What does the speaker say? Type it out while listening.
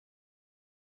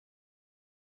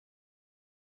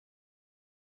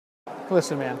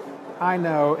Listen, man, I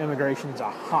know immigration's a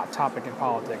hot topic in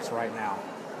politics right now.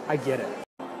 I get it.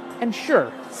 And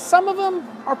sure, some of them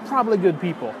are probably good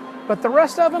people, but the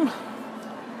rest of them,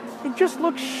 they just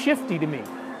look shifty to me.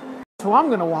 So I'm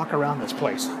going to walk around this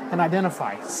place and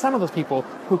identify some of those people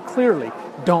who clearly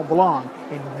don't belong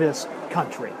in this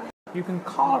country. You can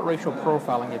call it racial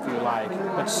profiling if you like,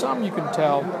 but some you can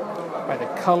tell by the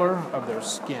color of their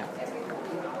skin.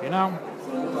 You know?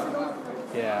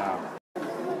 Yeah.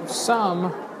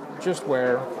 Some just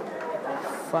wear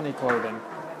funny clothing.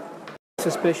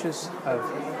 Suspicious of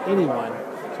anyone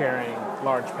carrying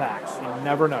large packs. You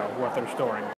never know what they're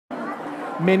storing.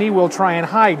 Many will try and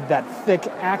hide that thick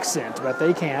accent, but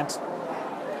they can't.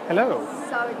 Hello.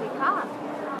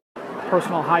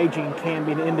 Personal hygiene can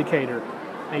be an indicator.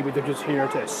 Maybe they're just here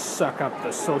to suck up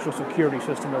the social security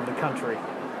system of the country.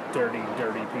 Dirty,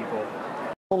 dirty people.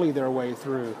 Bully their way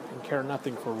through and care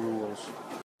nothing for rules.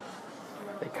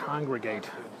 They congregate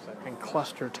and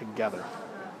cluster together.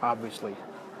 Obviously,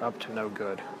 up to no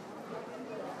good.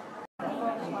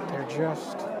 They're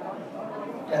just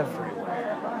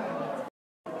everywhere.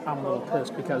 I'm a little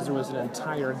pissed because there was an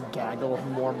entire gaggle of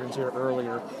Mormons here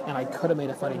earlier, and I could have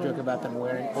made a funny joke about them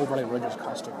wearing overly religious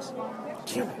costumes.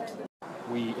 Damn it.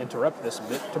 We interrupt this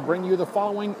bit to bring you the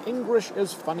following English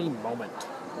is funny moment.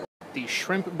 The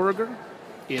shrimp burger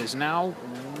is now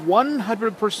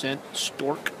 100%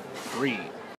 stork-free.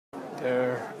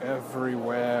 They're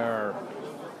everywhere.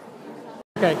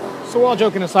 Okay, so all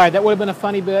joking aside, that would have been a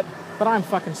funny bit, but I'm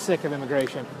fucking sick of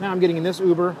immigration. Now I'm getting in this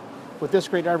Uber with this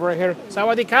great driver right here.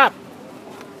 Sawadee Kap!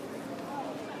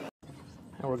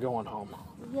 And we're going home.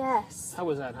 Yes. How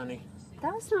was that, honey?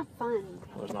 That was not fun.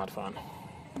 It was not fun.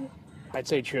 I'd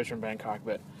say cheers from Bangkok,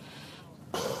 but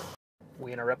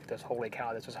we interrupt this holy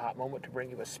cow, this is a hot moment to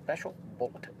bring you a special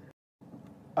bulletin.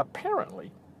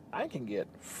 Apparently, I can get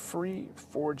free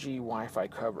 4G Wi-Fi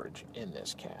coverage in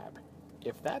this cab.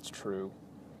 If that's true,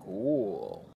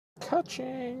 cool.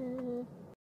 Ka-ching!